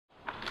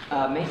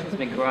Mason's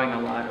been growing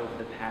a lot over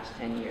the past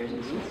 10 years,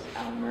 and since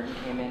Alan Merton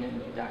came in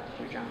and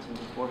Dr. Johnson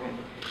before him.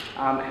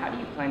 How do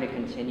you plan to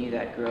continue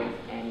that growth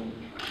and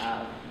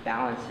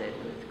balance it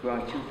with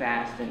growing too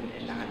fast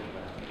and not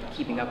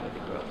keeping up with the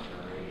growth?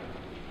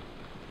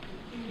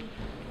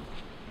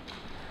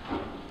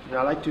 You know,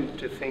 I like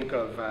to think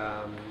of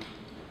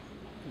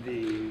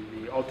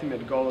the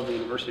ultimate goal of the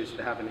university is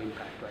to have an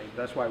impact, right?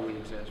 That's why we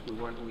exist. We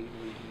want to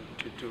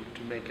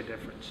make a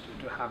difference,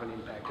 to have an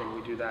impact, and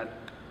we do that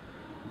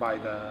by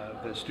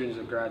the students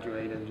that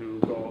graduate and do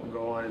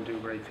go on and do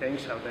great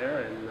things out there,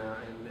 and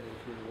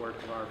through the work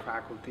of our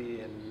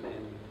faculty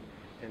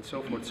and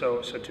so forth.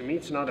 So to me,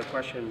 it's not a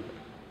question.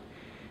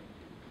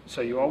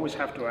 So you always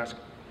have to ask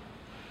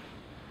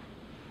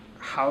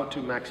how to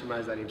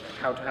maximize that impact,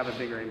 how to have a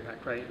bigger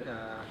impact, right?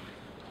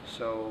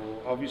 So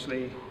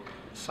obviously,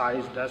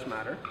 size does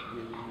matter.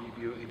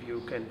 If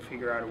you can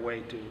figure out a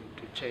way to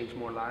change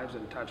more lives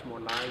and touch more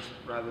lives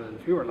rather than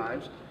fewer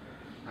lives,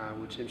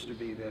 which seems to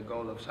be the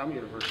goal of some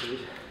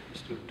universities,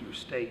 is to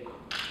stay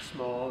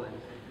small, and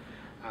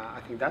I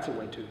think that's a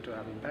way to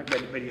have impact.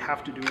 But you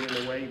have to do it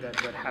in a way that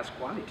has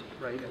quality,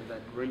 right? And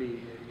that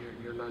really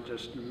you're not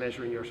just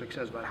measuring your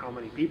success by how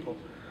many people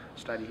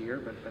study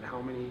here, but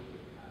how many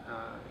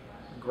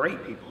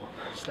great people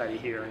study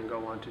here and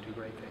go on to do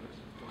great things.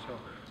 So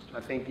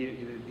I think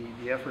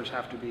the efforts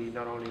have to be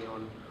not only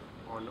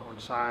on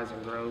size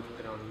and growth,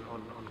 but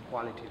on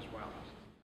quality as well.